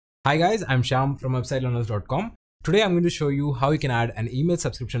Hi guys, I'm Shyam from 𝗀𝗚𝗃𝗀𝗃. Today I'm going to show you how you can add an email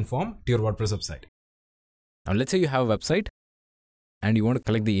subscription form to your WordPress website. Now let's say you have a website and you want to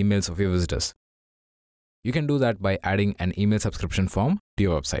collect the emails of your visitors. You can do that by adding an email subscription form to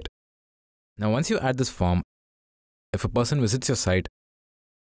your website. Now once you add this form, if a person visits your site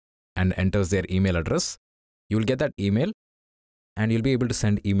and enters their email address, you will get that email and you'll be able to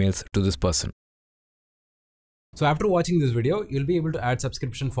send emails to this person. So after watching this video, you'll be able to add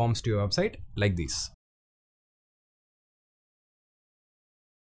subscription forms to your website like these.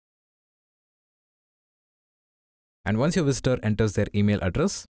 And once your visitor enters their email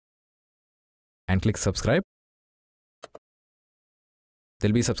address and clicks subscribe,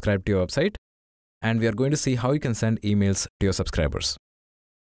 they'll be subscribed to your website, and we are going to see how you can send emails to your subscribers.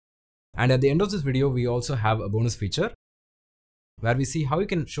 And at the end of this video, we also have a bonus feature where we see how you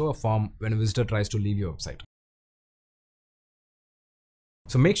can show a form when a visitor tries to leave your website.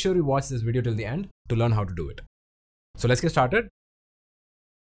 So make sure you watch this video till the end to learn how to do it. So let's get started.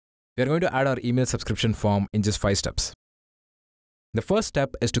 We are going to add our email subscription form in just 5 steps. The first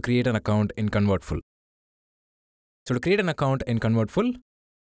step is to create an account in Convertful. So to create an account in Convertful,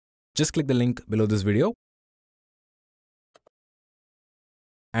 just click the link below this video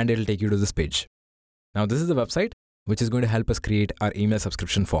and it'll take you to this page. Now this is the website which is going to help us create our email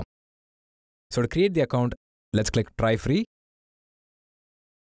subscription form. So to create the account, let's click Try Free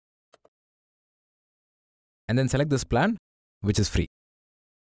and then select this plan, which is free.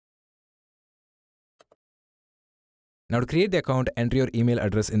 Now to create the account, enter your email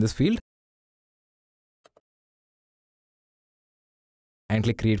address in this field and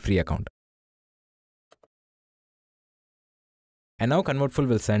click Create Free Account. And now Convertful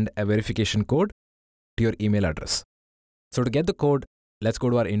will send a verification code to your email address. So to get the code, let's go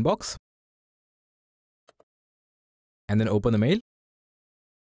to our inbox and then open the mail.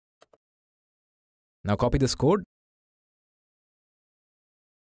 Now copy this code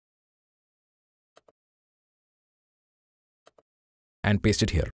and paste it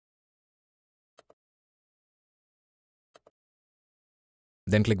here.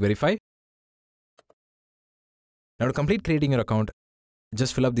 Then click Verify. Now to complete creating your account,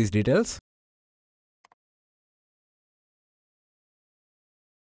 just fill up these details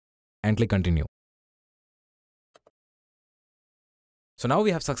and click Continue. So now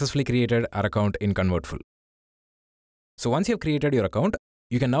we have successfully created our account in Convertful. So once you have created your account,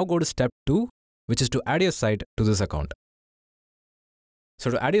 you can now go to step 2, which is to add your site to this account.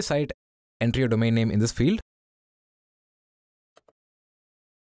 So to add your site, enter your domain name in this field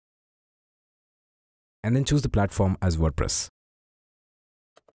and then choose the platform as WordPress.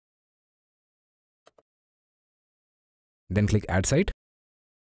 Then click Add Site.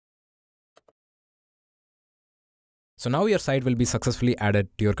 So now your site will be successfully added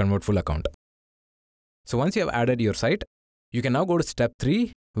to your Convertful account. So once you have added your site, you can now go to step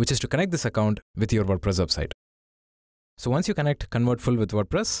 3, which is to connect this account with your WordPress website. So once you connect Convertful with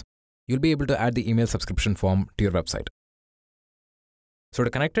WordPress, you'll be able to add the email subscription form to your website. So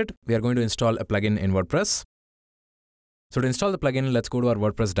to connect it, we are going to install a plugin in WordPress. So to install the plugin, let's go to our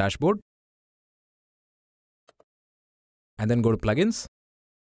WordPress dashboard and then go to Plugins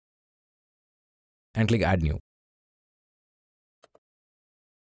and click Add New.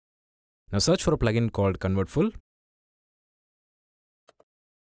 Now search for a plugin called Convertful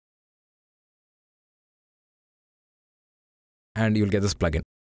and you'll get this plugin.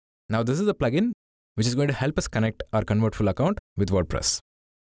 Now this is the plugin which is going to help us connect our Convertful account with WordPress.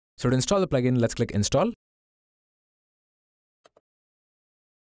 So to install the plugin, let's click Install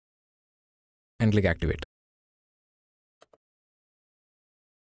and click Activate.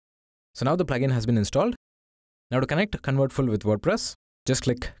 So now the plugin has been installed. Now to connect Convertful with WordPress, just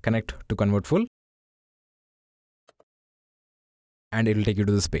click Connect to Convertful and it will take you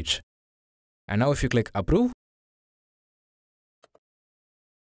to this page. And now if you click Approve,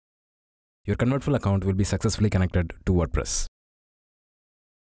 your Convertful account will be successfully connected to WordPress.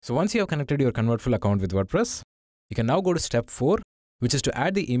 So once you have connected your Convertful account with WordPress, you can now go to step 4, which is to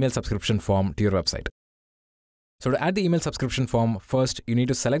add the email subscription form to your website. So to add the email subscription form, first you need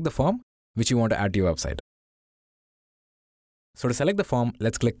to select the form which you want to add to your website. So to select the form,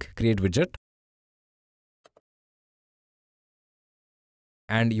 let's click Create Widget.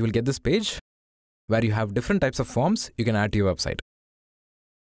 And you will get this page where you have different types of forms you can add to your website.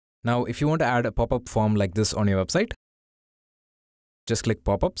 Now, if you want to add a pop-up form like this on your website, just click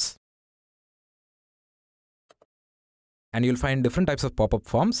Pop-ups. And you'll find different types of pop-up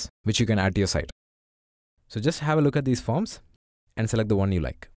forms which you can add to your site. So just have a look at these forms and select the one you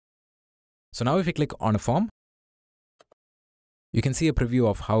like. So now if you click on a form, you can see a preview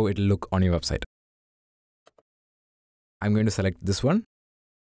of how it will look on your website. I'm going to select this one.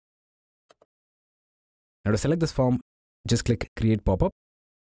 Now to select this form, just click Create Pop-up.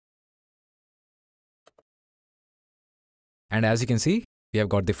 And as you can see, we have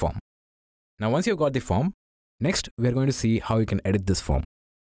got the form. Now once you've got the form, next we are going to see how you can edit this form.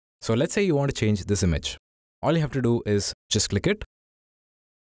 So let's say you want to change this image. All you have to do is just click it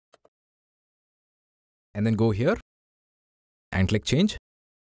and then go here and click Change.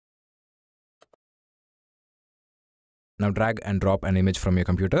 Now drag and drop an image from your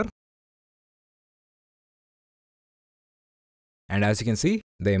computer. And as you can see,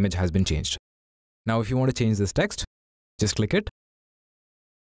 the image has been changed. Now if you want to change this text, just click it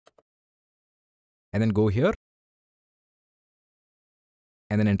and then go here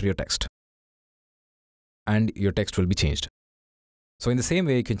and then enter your text. And your text will be changed. So in the same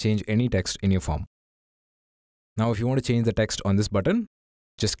way, you can change any text in your form. Now if you want to change the text on this button,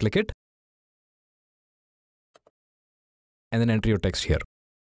 just click it and then enter your text here.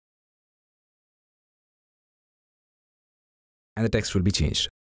 And the text will be changed.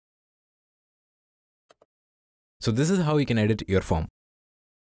 So this is how you can edit your form.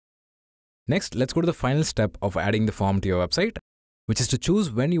 Next, let's go to the final step of adding the form to your website, which is to choose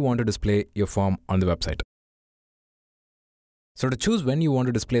when you want to display your form on the website. So to choose when you want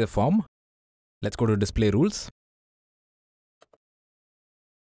to display the form, let's go to Display Rules.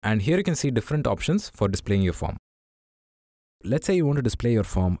 And here you can see different options for displaying your form. Let's say you want to display your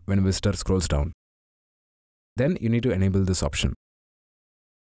form when a visitor scrolls down. Then you need to enable this option.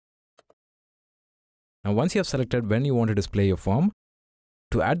 Now once you have selected when you want to display your form,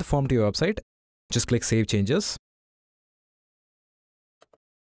 to add the form to your website, just click Save Changes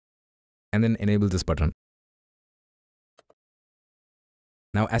and then enable this button.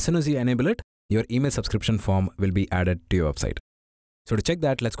 Now as soon as you enable it, your email subscription form will be added to your website. So to check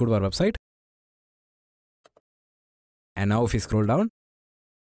that, let's go to our website. And now if you scroll down,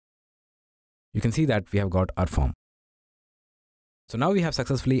 you can see that we have got our form. So now we have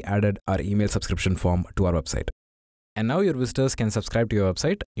successfully added our email subscription form to our website. And now your visitors can subscribe to your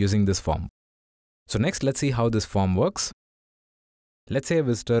website using this form. So next, let's see how this form works. Let's say a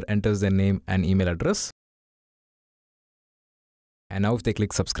visitor enters their name and email address. And now if they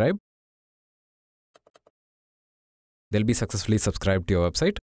click subscribe, they'll be successfully subscribed to your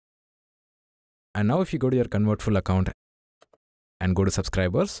website. And now if you go to your Convertful account and go to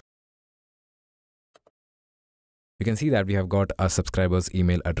subscribers, you can see that we have got our subscribers'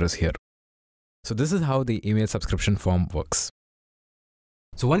 email address here. So this is how the email subscription form works.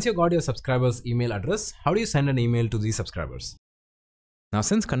 So once you got your subscribers' email address, how do you send an email to these subscribers? Now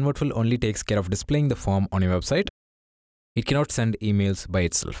since Convertful only takes care of displaying the form on your website, it cannot send emails by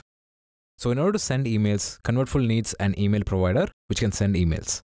itself. So in order to send emails, Convertful needs an email provider which can send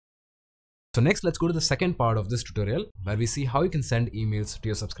emails. So next, let's go to the second part of this tutorial where we see how you can send emails to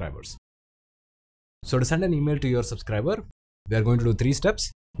your subscribers. So to send an email to your subscriber, we are going to do 3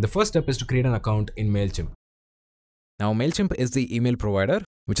 steps. The first step is to create an account in Mailchimp. Now Mailchimp is the email provider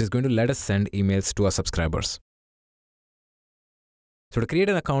which is going to let us send emails to our subscribers. So to create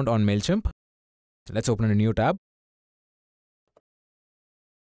an account on Mailchimp, let's open a new tab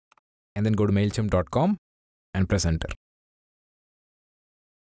and then go to mailchimp.com and press enter.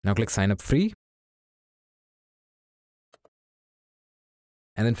 Now click sign up free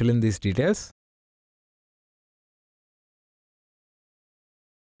and then fill in these details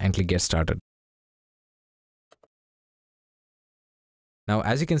and click get started. Now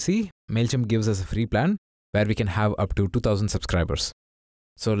as you can see, Mailchimp gives us a free plan where we can have up to 2000 subscribers.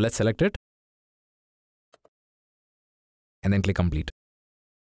 So let's select it and then click complete.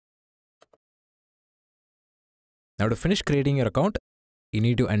 Now to finish creating your account, you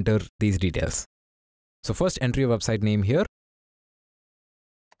need to enter these details. So first enter your website name here.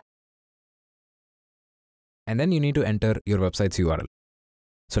 And then you need to enter your website's URL.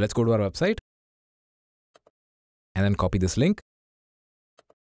 So let's go to our website and then copy this link.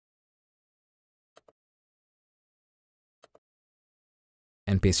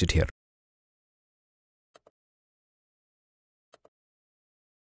 And paste it here.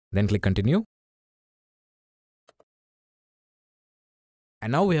 Then click continue.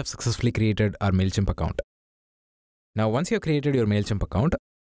 And now we have successfully created our Mailchimp account. Now once you have created your Mailchimp account,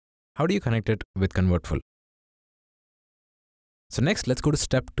 how do you connect it with Convertful? So next, let's go to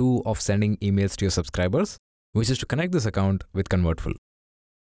step 2 of sending emails to your subscribers, which is to connect this account with Convertful.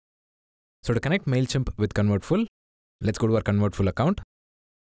 So to connect Mailchimp with Convertful, let's go to our Convertful account.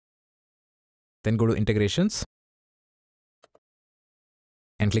 Then go to integrations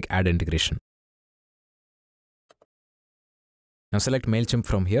and click add integration. Now select Mailchimp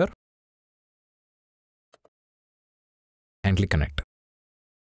from here and click connect.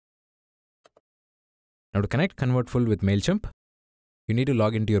 Now to connect Convertful with Mailchimp, you need to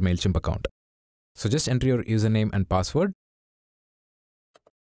log into your Mailchimp account. So just enter your username and password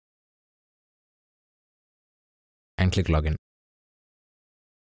and click login.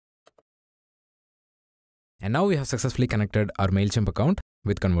 And now we have successfully connected our Mailchimp account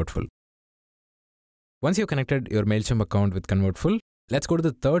with Convertful. Once you've connected your Mailchimp account with Convertful, let's go to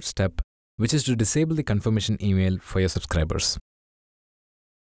the third step, which is to disable the confirmation email for your subscribers.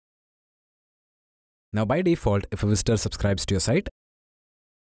 Now by default, if a visitor subscribes to your site,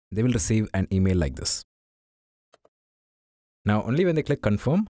 they will receive an email like this. Now only when they click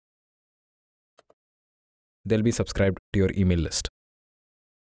confirm, they'll be subscribed to your email list.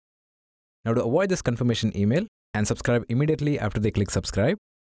 Now to avoid this confirmation email and subscribe immediately after they click subscribe,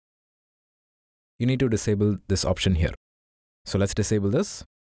 you need to disable this option here. So let's disable this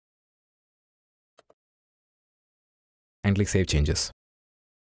and click Save Changes.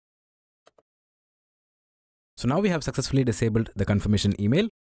 So now we have successfully disabled the confirmation email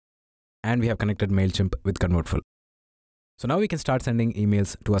and we have connected Mailchimp with Convertful. So now we can start sending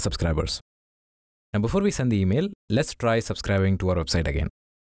emails to our subscribers. Now before we send the email, let's try subscribing to our website again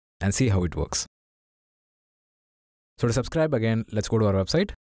and see how it works. So to subscribe again, let's go to our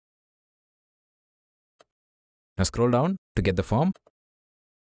website. Now scroll down to get the form.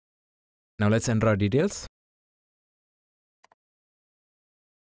 Now let's enter our details.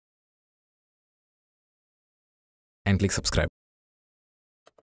 And click subscribe.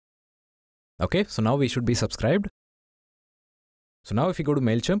 Okay, so now we should be subscribed. So now if you go to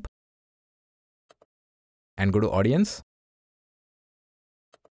Mailchimp and go to audience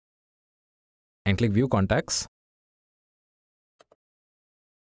and click view contacts,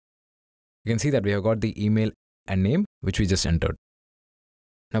 you can see that we have got the email and name which we just entered.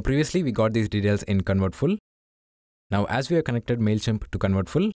 Now previously we got these details in Convertful. Now as we have connected Mailchimp to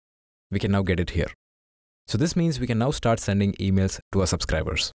Convertful, we can now get it here. So this means we can now start sending emails to our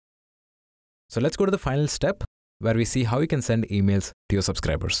subscribers. So let's go to the final step where we see how you can send emails to your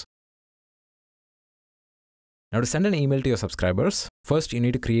subscribers. Now to send an email to your subscribers, first you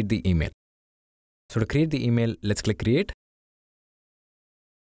need to create the email. So to create the email, let's click create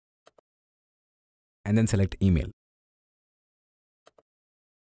and then select email.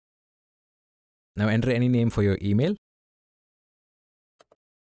 Now enter any name for your email.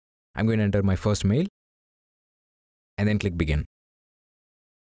 I'm going to enter my first mail and then click begin.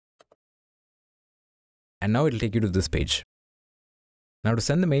 And now it will take you to this page. Now to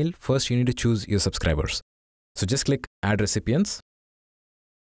send the mail, first you need to choose your subscribers. So just click add recipients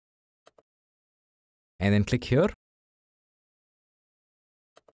and then click here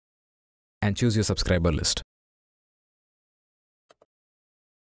and choose your subscriber list.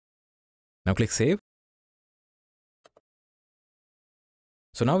 Now click save.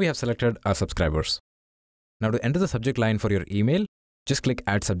 So now we have selected our subscribers. Now to enter the subject line for your email, just click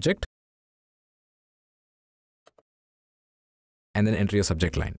add subject and then enter your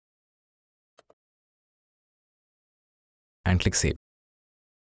subject line and click save.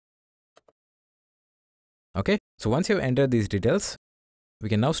 Okay, so once you have entered these details, we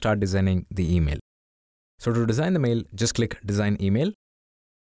can now start designing the email. So to design the mail, just click design email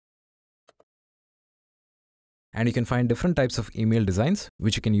and you can find different types of email designs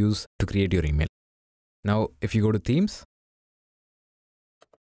which you can use to create your email. Now if you go to themes,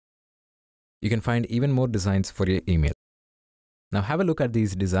 you can find even more designs for your email. Now have a look at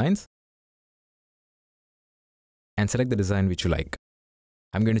these designs and select the design which you like.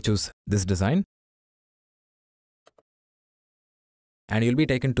 I'm going to choose this design and you'll be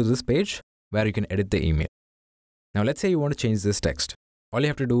taken to this page where you can edit the email. Now let's say you want to change this text. All you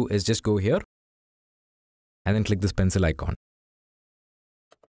have to do is just go here and then click this pencil icon.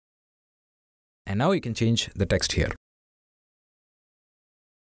 And now you can change the text here.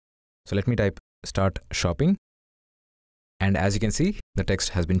 So let me type start shopping. And as you can see, the text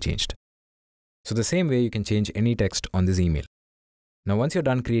has been changed. So the same way you can change any text on this email. Now once you're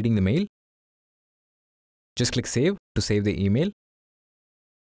done creating the mail, just click save to save the email.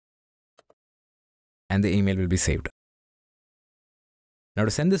 And the email will be saved. Now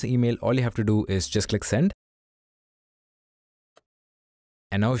to send this email, all you have to do is just click send.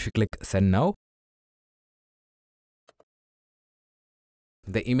 And now if you click send now,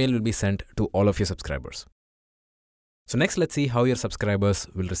 the email will be sent to all of your subscribers. So next, let's see how your subscribers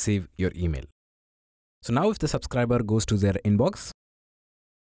will receive your email. So now if the subscriber goes to their inbox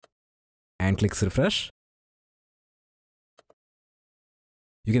and clicks refresh,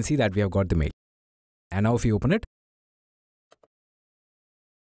 you can see that we have got the mail. And now if you open it,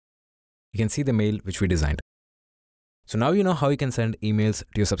 you can see the mail which we designed. So now you know how you can send emails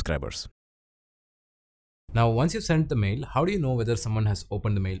to your subscribers. Now, once you've sent the mail, how do you know whether someone has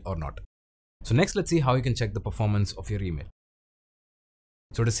opened the mail or not? So next, let's see how you can check the performance of your email.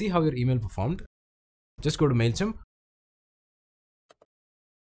 So to see how your email performed, just go to Mailchimp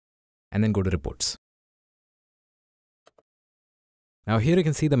and then go to reports. Now here you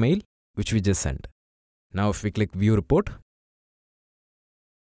can see the mail which we just sent. Now if we click view report,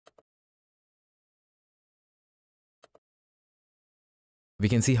 we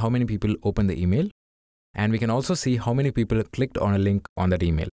can see how many people opened the email, and we can also see how many people clicked on a link on that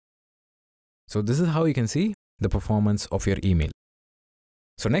email. So this is how you can see the performance of your email.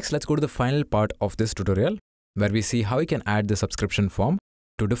 So next, let's go to the final part of this tutorial where we see how you can add the subscription form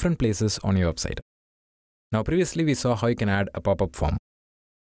to different places on your website. Now previously we saw how you can add a pop-up form.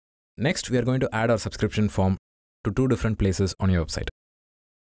 Next, we are going to add our subscription form to 2 different places on your website.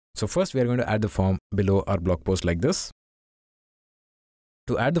 So first, we are going to add the form below our blog post like this.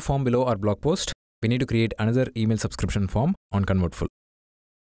 To add the form below our blog post, we need to create another email subscription form on Convertful.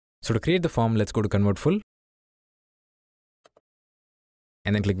 So to create the form, let's go to Convertful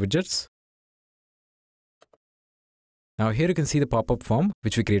and then click Widgets. Now here you can see the pop-up form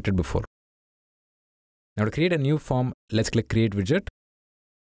which we created before. Now to create a new form, let's click Create Widget.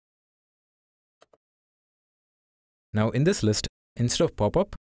 Now in this list, instead of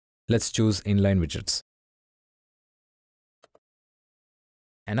pop-up, let's choose Inline Widgets.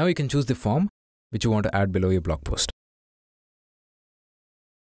 And now you can choose the form which you want to add below your blog post.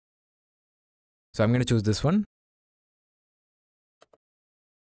 So I'm going to choose this one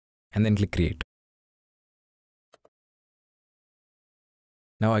and then click Create.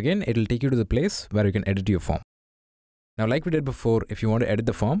 Now again, it will take you to the place where you can edit your form. Now like we did before, if you want to edit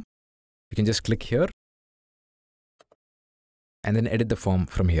the form, you can just click here and then edit the form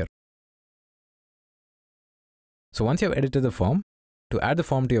from here. So once you have edited the form, to add the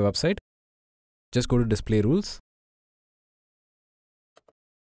form to your website, just go to Display Rules.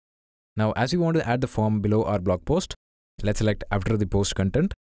 Now as we want to add the form below our blog post, let's select After the Post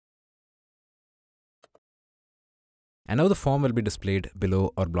Content. And now the form will be displayed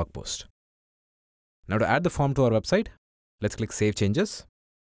below our blog post. Now to add the form to our website, let's click Save Changes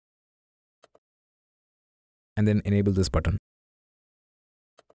and then enable this button.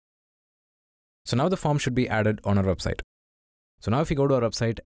 So now the form should be added on our website. So now if you go to our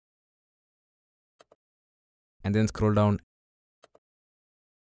website and then scroll down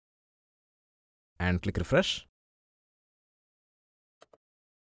and click refresh,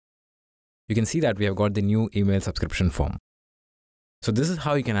 you can see that we have got the new email subscription form. So this is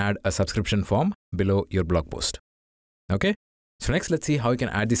how you can add a subscription form below your blog post. Okay. So next, let's see how you can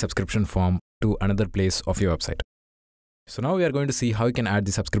add the subscription form to another place of your website. So now we are going to see how you can add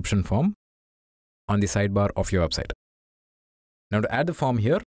the subscription form on the sidebar of your website. Now to add the form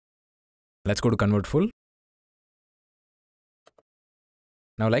here, let's go to Convertful.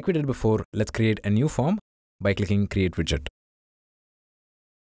 Now like we did before, let's create a new form by clicking Create Widget.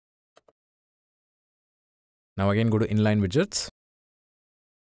 Now again, go to Inline Widgets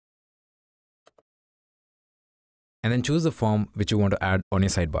and then choose the form which you want to add on your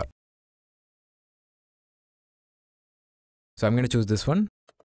sidebar. So I'm going to choose this one,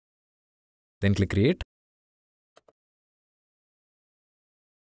 then click Create,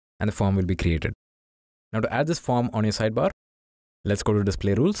 and the form will be created. Now to add this form on your sidebar, let's go to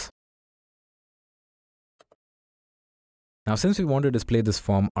Display Rules. Now since we want to display this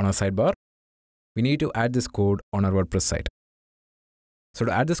form on our sidebar, we need to add this code on our WordPress site. So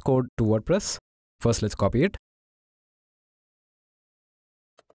to add this code to WordPress, first let's copy it.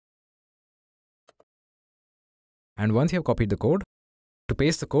 And once you have copied the code, to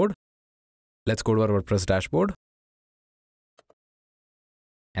paste the code, let's go to our WordPress dashboard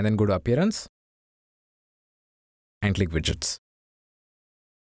and then go to Appearance and click Widgets.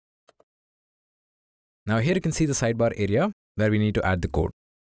 Now here you can see the sidebar area where we need to add the code.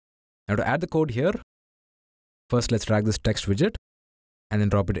 Now to add the code here, first let's drag this text widget and then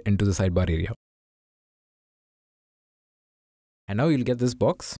drop it into the sidebar area. And now you'll get this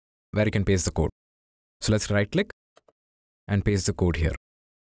box where you can paste the code. So let's right click and paste the code here.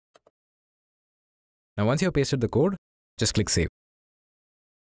 Now once you have pasted the code, just click Save.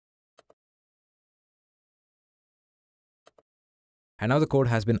 And now the code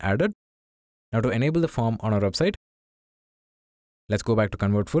has been added. Now to enable the form on our website, let's go back to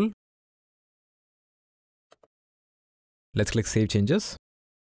Convertful. Let's click Save Changes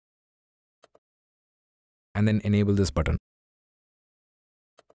and then enable this button.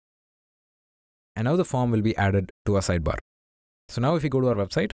 And now the form will be added to our sidebar. So now if you go to our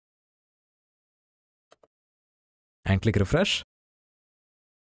website and click refresh,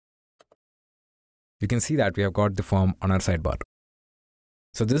 you can see that we have got the form on our sidebar.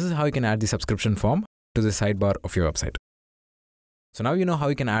 So this is how you can add the subscription form to the sidebar of your website. So now you know how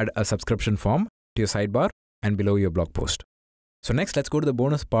you can add a subscription form to your sidebar and below your blog post. So next, let's go to the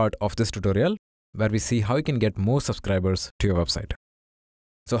bonus part of this tutorial where we see how you can get more subscribers to your website.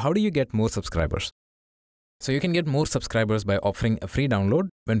 So how do you get more subscribers? So you can get more subscribers by offering a free download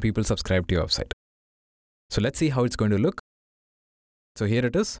when people subscribe to your website. So let's see how it's going to look. So here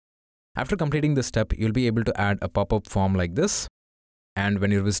it is. After completing this step, you'll be able to add a pop-up form like this. And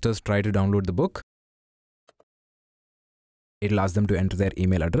when your visitors try to download the book, it'll ask them to enter their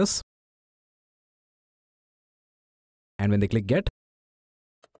email address. And when they click get,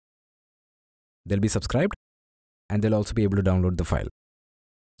 they'll be subscribed and they'll also be able to download the file.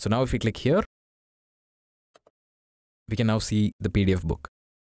 So now if we click here, we can now see the PDF book.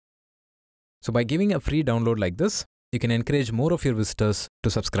 So by giving a free download like this, you can encourage more of your visitors to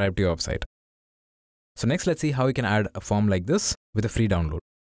subscribe to your website. So next, let's see how you can add a form like this with a free download.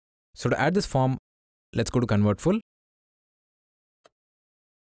 So to add this form, let's go to Convertful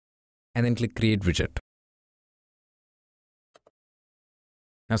and then click Create Widget.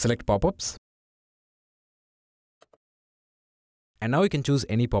 Now select pop-ups. And now you can choose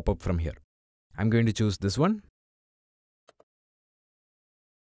any pop-up from here. I'm going to choose this one.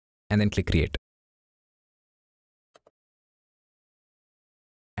 And then click Create.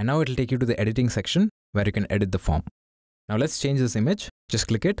 And now it will take you to the editing section where you can edit the form. Now let's change this image. Just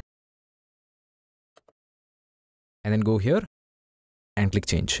click it. And then go here and click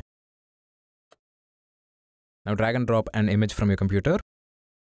Change. Now drag and drop an image from your computer.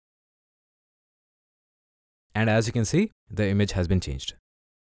 And as you can see, the image has been changed.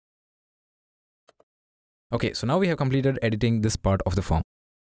 Okay, so now we have completed editing this part of the form.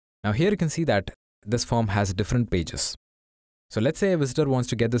 Now here you can see that this form has different pages. So let's say a visitor wants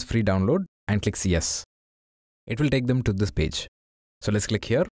to get this free download and clicks yes. It will take them to this page. So let's click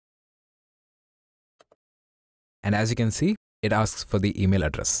here. And as you can see, it asks for the email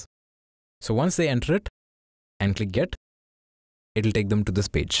address. So once they enter it and click get, it will take them to this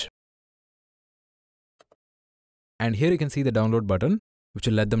page. And here you can see the download button, which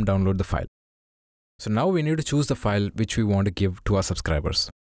will let them download the file. So now we need to choose the file which we want to give to our subscribers.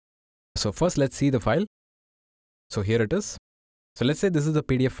 So first let's see the file. So here it is. So let's say this is the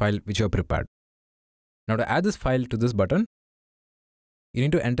PDF file which you have prepared. Now to add this file to this button, you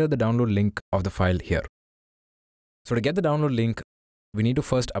need to enter the download link of the file here. So to get the download link, we need to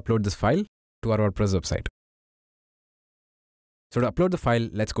first upload this file to our WordPress website. So to upload the file,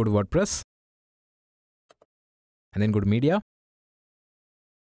 let's go to WordPress and then go to Media.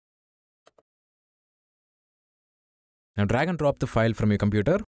 Now drag and drop the file from your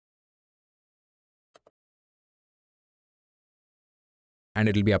computer and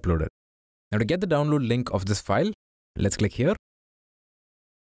it will be uploaded. Now to get the download link of this file, let's click here.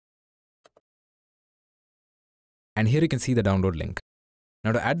 And here you can see the download link.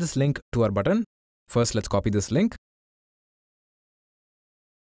 Now to add this link to our button, first let's copy this link.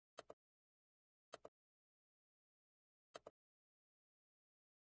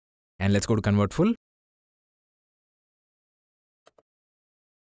 And let's go to Convertful.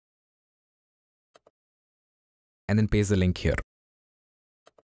 And then paste the link here.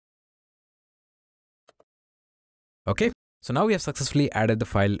 Okay, so now we have successfully added the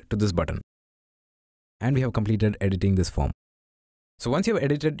file to this button. And we have completed editing this form. So once you have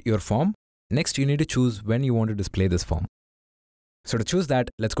edited your form, next you need to choose when you want to display this form. So to choose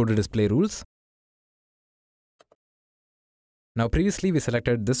that, let's go to Display Rules. Now previously we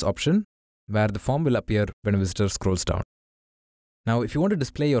selected this option where the form will appear when a visitor scrolls down. Now if you want to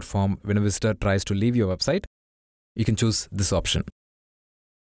display your form when a visitor tries to leave your website, you can choose this option.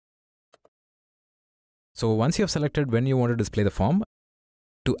 So once you have selected when you want to display the form,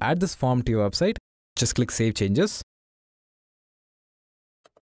 to add this form to your website, just click Save Changes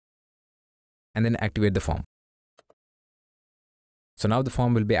and then activate the form. So now the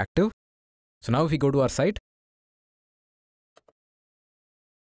form will be active. So now if we go to our site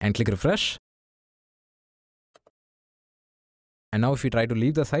and click refresh, and now if we try to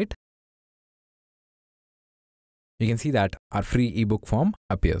leave the site, you can see that our free ebook form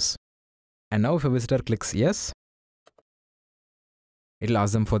appears. And now if a visitor clicks yes, it will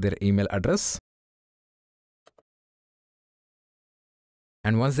ask them for their email address.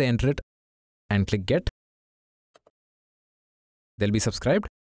 And once they enter it and click get, they'll be subscribed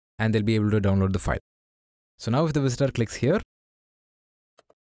and they'll be able to download the file. So now if the visitor clicks here,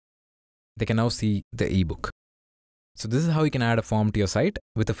 they can now see the ebook. So this is how you can add a form to your site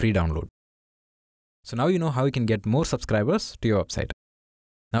with a free download. So now you know how you can get more subscribers to your website.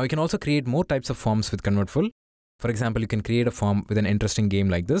 Now you can also create more types of forms with Convertful. For example, you can create a form with an interesting game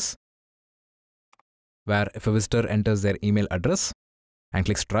like this, where if a visitor enters their email address and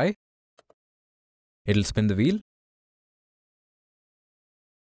clicks try, it'll spin the wheel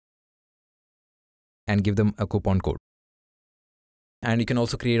and give them a coupon code. And you can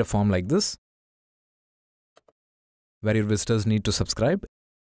also create a form like this, where your visitors need to subscribe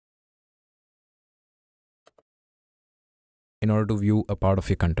in order to view a part of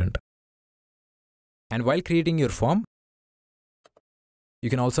your content. And while creating your form, you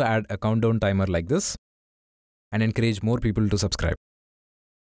can also add a countdown timer like this and encourage more people to subscribe.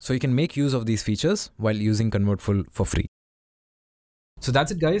 So you can make use of these features while using Convertful for free. So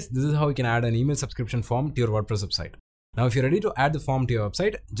that's it, guys. This is how you can add an email subscription form to your WordPress website. Now, if you're ready to add the form to your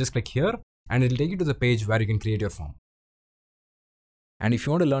website, just click here and it'll take you to the page where you can create your form. And if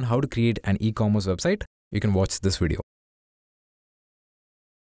you want to learn how to create an e-commerce website, you can watch this video.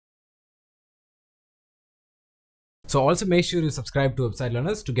 So also make sure you subscribe to Website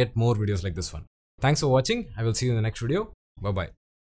Learners to get more videos like this one. Thanks for watching. I will see you in the next video. Bye-bye.